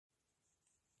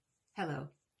Hello.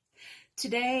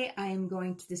 Today I am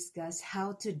going to discuss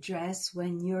how to dress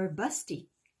when you're busty.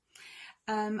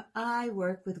 I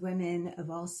work with women of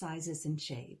all sizes and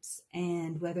shapes,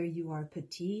 and whether you are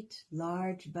petite,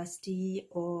 large, busty,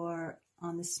 or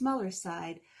on the smaller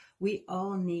side, we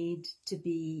all need to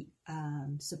be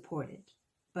supported,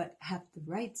 but have the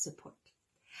right support.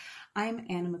 I'm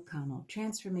Anna McConnell,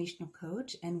 transformational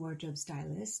coach and wardrobe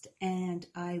stylist, and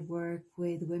I work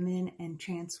with women and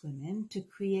trans women to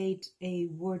create a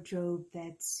wardrobe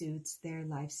that suits their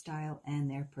lifestyle and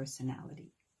their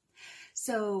personality.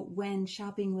 So when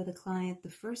shopping with a client, the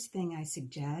first thing I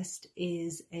suggest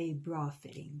is a bra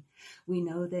fitting. We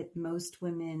know that most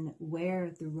women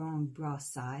wear the wrong bra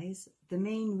size. The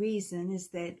main reason is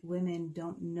that women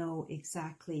don't know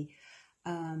exactly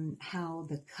how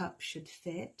the cup should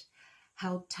fit,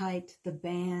 how tight the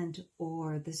band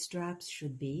or the straps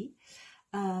should be,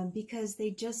 because they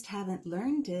just haven't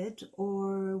learned it,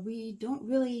 or we don't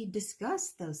really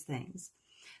discuss those things.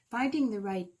 Finding the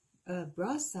right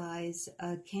bra size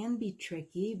can be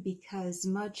tricky because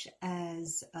much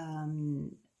as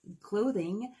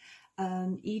clothing,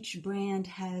 each brand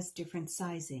has different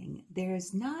sizing.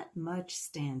 There's not much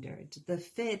standard. The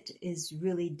fit is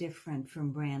really different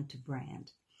from brand to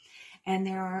brand. And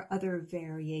there are other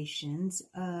variations,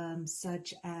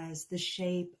 such as the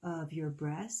shape of your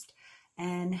breast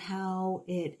and how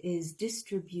it is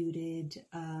distributed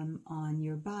on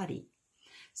your body.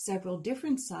 Several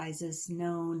different sizes,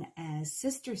 known as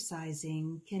sister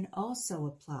sizing, can also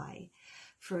apply.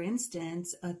 For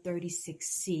instance, a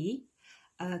 36C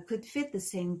could fit the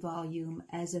same volume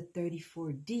as a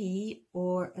 34D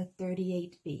or a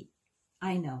 38B.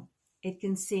 I know, it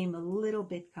can seem a little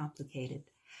bit complicated.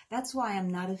 That's why I'm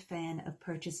not a fan of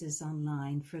purchases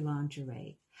online for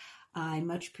lingerie. I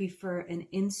much prefer an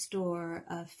in-store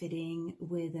fitting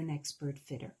with an expert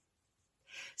fitter.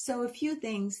 So a few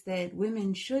things that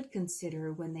women should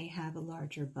consider when they have a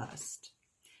larger bust.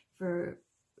 For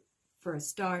a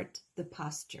start, the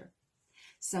posture.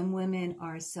 Some women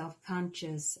are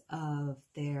self-conscious of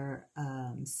their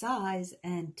size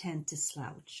and tend to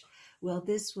slouch. Well,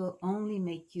 this will only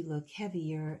make you look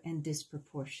heavier and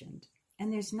disproportioned.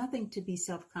 And there's nothing to be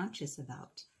self-conscious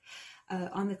about.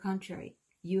 On the contrary,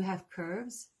 you have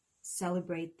curves,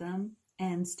 celebrate them,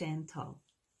 and stand tall.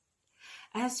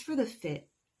 As for the fit,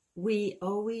 we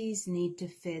always need to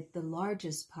fit the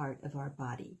largest part of our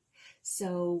body.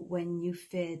 So when you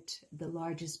fit the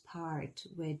largest part,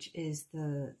 which is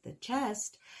the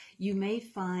chest, you may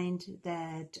find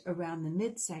that around the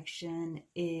midsection,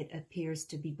 it appears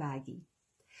to be baggy.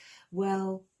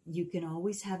 Well, you can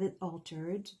always have it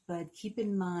altered, but keep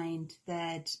in mind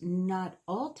that not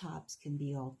all tops can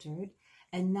be altered,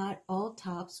 and not all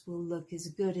tops will look as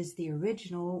good as the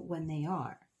original when they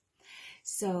are.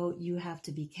 So you have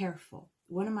to be careful.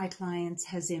 One of my clients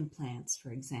has implants,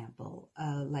 for example,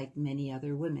 like many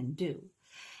other women do.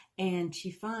 And she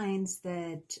finds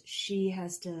that she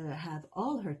has to have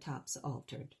all her tops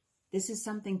altered. This is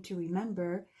something to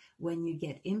remember when you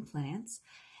get implants.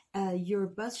 Your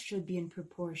bust should be in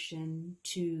proportion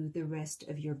to the rest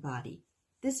of your body.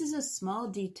 This is a small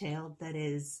detail that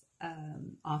is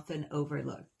often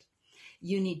overlooked.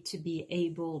 You need to be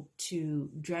able to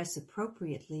dress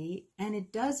appropriately, and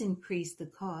it does increase the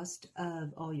cost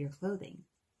of all your clothing.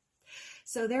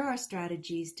 So there are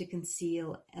strategies to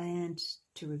conceal and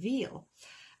to reveal.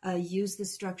 Use the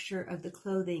structure of the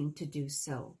clothing to do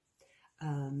so.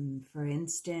 For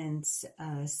instance,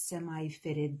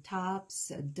 semi-fitted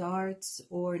tops, darts,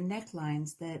 or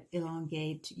necklines that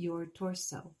elongate your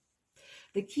torso.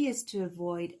 The key is to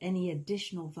avoid any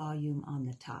additional volume on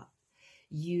the top.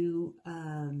 You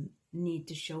need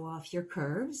to show off your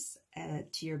curves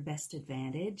to your best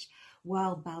advantage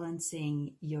while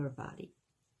balancing your body.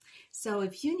 So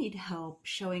if you need help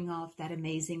showing off that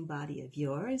amazing body of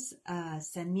yours,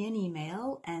 send me an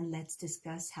email and let's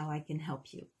discuss how I can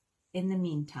help you. In the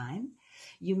meantime,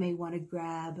 you may want to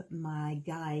grab my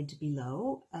guide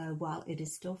below while it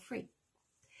is still free.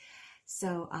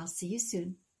 So I'll see you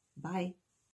soon. Bye.